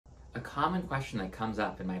A common question that comes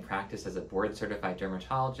up in my practice as a board-certified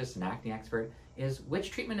dermatologist and acne expert is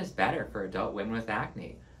which treatment is better for adult women with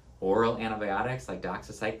acne? Oral antibiotics like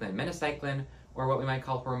doxycycline and minocycline, or what we might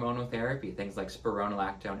call hormonal therapy, things like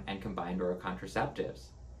spironolactone and combined oral contraceptives.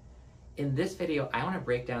 In this video, I want to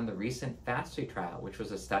break down the recent FASCE trial, which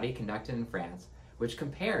was a study conducted in France, which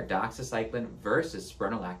compared doxycycline versus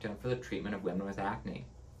spironolactone for the treatment of women with acne.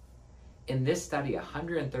 In this study,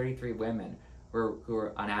 133 women who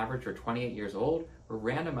were on average were 28 years old were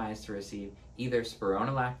randomized to receive either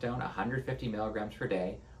spironolactone 150 milligrams per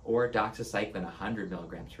day or doxycycline 100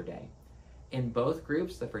 milligrams per day. In both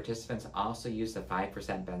groups, the participants also used a 5%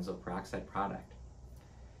 benzoyl peroxide product.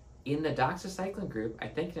 In the doxycycline group, I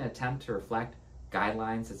think in an attempt to reflect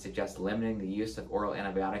guidelines that suggest limiting the use of oral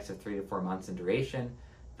antibiotics to 3 to 4 months in duration,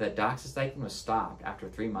 the doxycycline was stopped after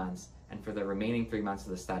 3 months, and for the remaining 3 months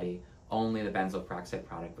of the study, only the benzoyl peroxide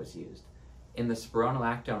product was used. In the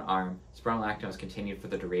spironolactone arm, spironolactone was continued for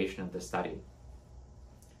the duration of the study.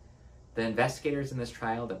 The investigators in this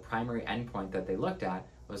trial, the primary endpoint that they looked at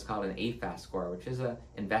was called an FASCE score, which is an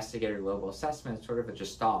investigator global assessment, sort of a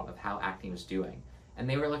gestalt of how acne was doing. And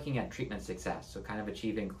they were looking at treatment success, so kind of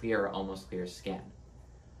achieving clear or almost clear skin.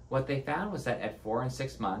 What they found was that at 4 and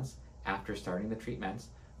 6 months after starting the treatments,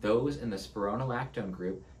 those in the spironolactone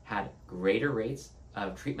group had greater rates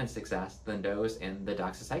of treatment success than those in the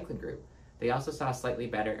doxycycline group. They also saw slightly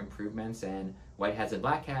better improvements in whiteheads and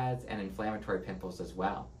blackheads and inflammatory pimples as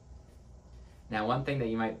well. Now, one thing that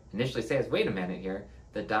you might initially say is, wait a minute here,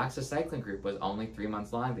 the doxycycline group was only 3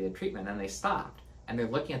 months long, they had treatment, and they stopped. And they're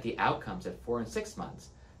looking at the outcomes at 4 and 6 months.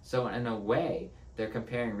 So in a way, they're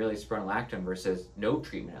comparing really spironolactone versus no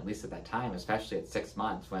treatment, at least at that time, especially at 6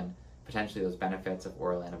 months when potentially those benefits of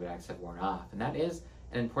oral antibiotics have worn off. And that is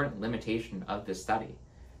an important limitation of this study.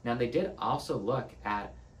 Now, they did also look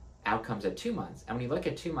at outcomes at 2 months. And when you look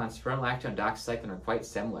at 2 months, spironolactone and doxycycline are quite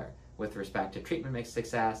similar with respect to treatment mix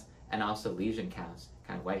success and also lesion counts,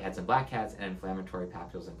 kind of whiteheads and blackheads, and inflammatory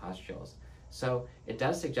papules and pustules. So it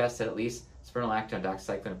does suggest that at least spironolactone and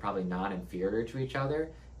doxycycline are probably non-inferior to each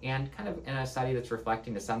other, and kind of in a study that's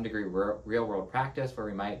reflecting to some degree real-world practice where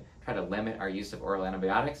we might try to limit our use of oral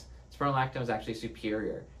antibiotics, spironolactone is actually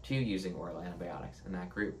superior to using oral antibiotics in that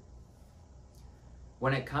group.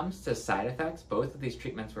 When it comes to side effects, both of these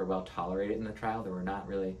treatments were well tolerated in the trial. There were not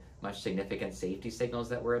really much significant safety signals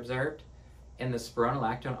that were observed. In the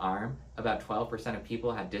spironolactone arm, about 12% of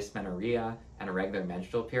people had dysmenorrhea and irregular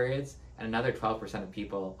menstrual periods, and another 12% of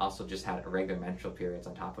people also just had irregular menstrual periods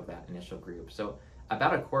on top of that initial group. So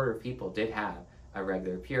about a quarter of people did have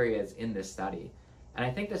irregular periods in this study. And I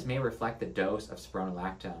think this may reflect the dose of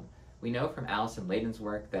spironolactone. We know from Alison Layden's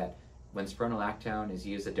work that when spironolactone is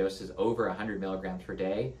used at doses over 100 milligrams per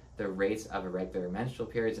day, the rates of irregular menstrual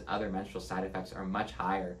periods and other menstrual side effects are much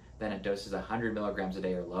higher than at doses 100 milligrams a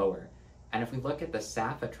day or lower. And if we look at the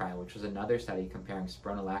FASCE trial, which was another study comparing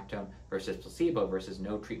spironolactone versus placebo versus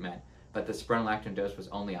no treatment, but the spironolactone dose was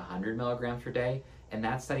only 100 milligrams per day, in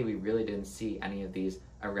that study we really didn't see any of these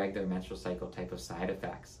irregular menstrual cycle type of side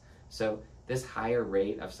effects. So this higher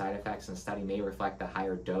rate of side effects in the study may reflect the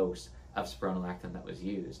higher dose of spironolactone that was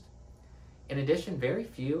used. In addition, very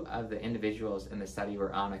few of the individuals in the study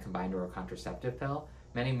were on a combined oral contraceptive pill.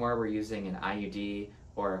 Many more were using an IUD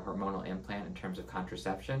or a hormonal implant in terms of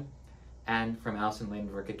contraception. And from Alison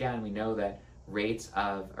Layden's work again, we know that rates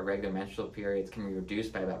of irregular menstrual periods can be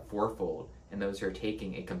reduced by about 4-fold in those who are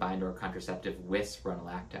taking a combined oral contraceptive with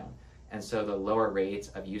spironolactone. And so the lower rates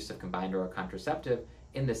of use of combined oral contraceptive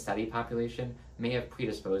in the study population may have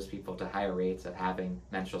predisposed people to higher rates of having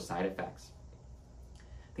menstrual side effects.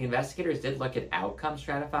 The investigators did look at outcomes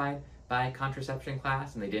stratified by contraception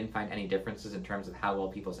class, and they didn't find any differences in terms of how well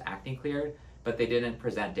people's acne cleared, but they didn't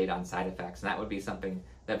present data on side effects, and that would be something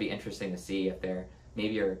that'd be interesting to see if there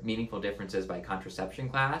maybe are meaningful differences by contraception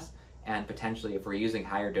class, and potentially if we're using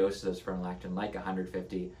higher doses of spironolactone like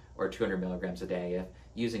 150 or 200 milligrams a day, if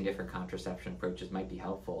using different contraception approaches might be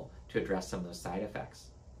helpful to address some of those side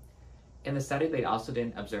effects. In the study, they also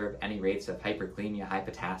didn't observe any rates of hyperkalemia, high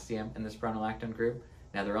potassium in the spironolactone group.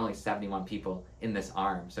 Now, there are only 71 people in this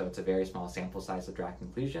arm, so it's a very small sample size to draw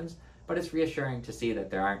conclusions, but it's reassuring to see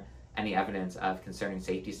that there aren't any evidence of concerning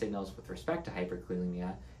safety signals with respect to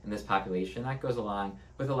hyperkalemia in this population. That goes along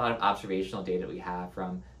with a lot of observational data we have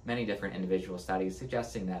from many different individual studies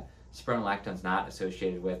suggesting that spironolactone is not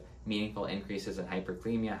associated with meaningful increases in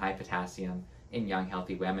hyperkalemia, high potassium in young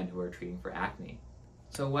healthy women who are treating for acne.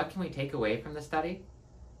 So what can we take away from the study?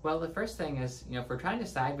 Well, the first thing is, if we're trying to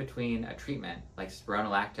decide between a treatment like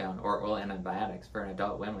spironolactone or oral antibiotics for an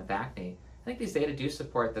adult woman with acne, I think these data do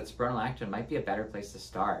support that spironolactone might be a better place to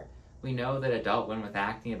start. We know that adult women with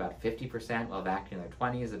acne, about 50% will have acne in their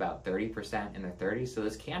 20s, about 30% in their 30s, so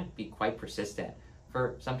this can be quite persistent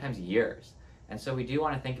for sometimes years. And so we do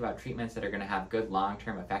want to think about treatments that are going to have good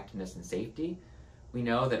long-term effectiveness and safety. We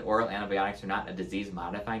know that oral antibiotics are not a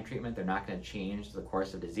disease-modifying treatment. They're not going to change the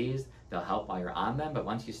course of disease. They'll help while you're on them, but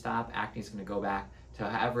once you stop, acne is going to go back to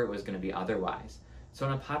however it was going to be otherwise. So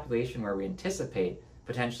in a population where we anticipate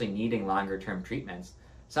potentially needing longer-term treatments,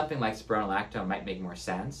 something like spironolactone might make more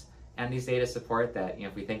sense. And these data support that,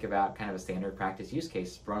 if we think about kind of a standard practice use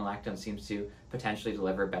case, spironolactone seems to potentially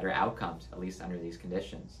deliver better outcomes, at least under these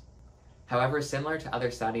conditions. However, similar to other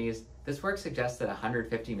studies, this work suggests that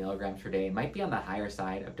 150 milligrams per day might be on the higher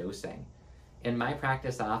side of dosing. In my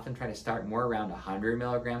practice, I often try to start more around 100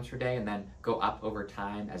 milligrams per day and then go up over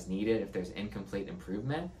time as needed if there's incomplete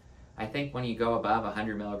improvement. I think when you go above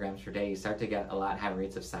 100 milligrams per day, you start to get a lot higher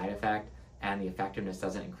rates of side effect and the effectiveness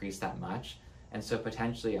doesn't increase that much. And so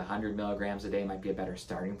potentially 100 milligrams a day might be a better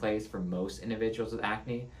starting place for most individuals with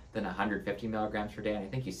acne than 150 milligrams per day. And I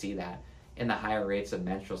think you see that in the higher rates of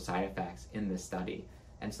menstrual side effects in this study.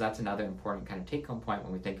 And so that's another important kind of take-home point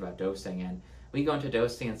when we think about dosing. And we go into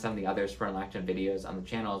dosing in some of the other spironolactone videos on the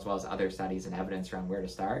channel, as well as other studies and evidence around where to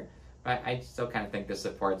start. But I still kind of think this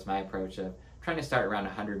supports my approach of trying to start around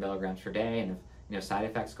 100 milligrams per day, and if side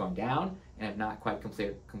effects going down, and if not quite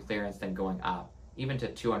complete clearance, then going up, even to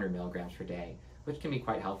 200 milligrams per day, which can be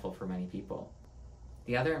quite helpful for many people.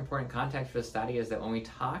 The other important context for the study is that when we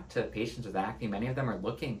talk to patients with acne, many of them are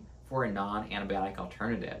looking for a non-antibiotic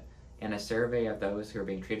alternative. In a survey of those who are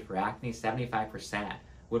being treated for acne, 75%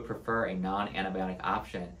 would prefer a non-antibiotic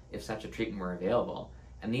option if such a treatment were available.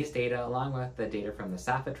 And these data, along with the data from the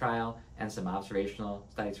FASCE trial and some observational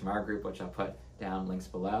studies from our group, which I'll put down links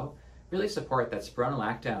below, really support that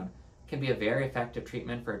spironolactone can be a very effective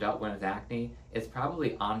treatment for adult women with acne. It's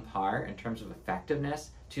probably on par in terms of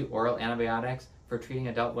effectiveness to oral antibiotics for treating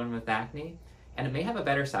adult women with acne, and it may have a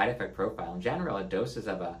better side effect profile. In general, at doses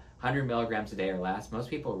of 100 milligrams a day or less, most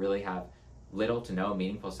people really have little to no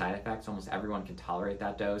meaningful side effects. Almost everyone can tolerate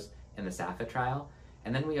that dose in the FASCE trial.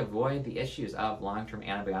 And then we avoid the issues of long-term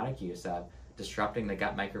antibiotic use, of disrupting the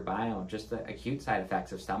gut microbiome, just the acute side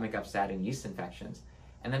effects of stomach upset and yeast infections.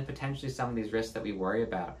 And then potentially some of these risks that we worry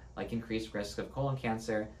about, like increased risk of colon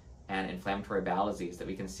cancer and inflammatory bowel disease that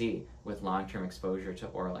we can see with long-term exposure to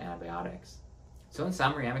oral antibiotics. So in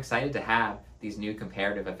summary, I'm excited to have these new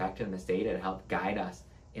comparative effectiveness data to help guide us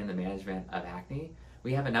in the management of acne.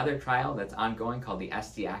 We have another trial that's ongoing called the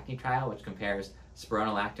SD Acne trial, which compares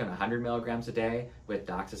spironolactone 100 milligrams a day with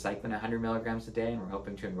doxycycline 100 milligrams a day, and we're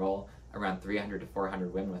hoping to enroll around 300 to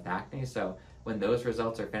 400 women with acne. So when those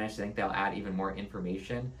results are finished, I think they'll add even more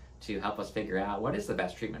information to help us figure out what is the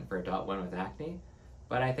best treatment for adult women with acne.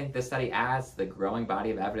 But I think this study adds to the growing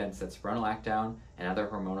body of evidence that spironolactone and other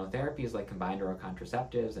hormonal therapies like combined oral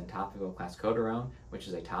contraceptives and topical clascoterone, which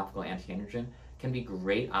is a topical anti-androgen, can be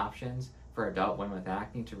great options for adult women with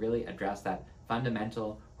acne to really address that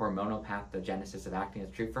fundamental hormonal pathogenesis of acne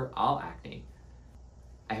that's true for all acne.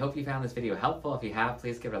 I hope you found this video helpful. If you have,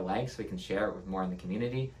 please give it a like so we can share it with more in the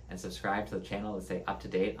community, and subscribe to the channel to stay up to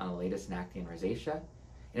date on the latest in acne and rosacea.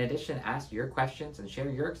 In addition, ask your questions and share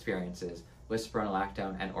your experiences with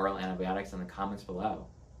spironolactone and oral antibiotics in the comments below.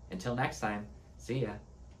 Until next time, see ya.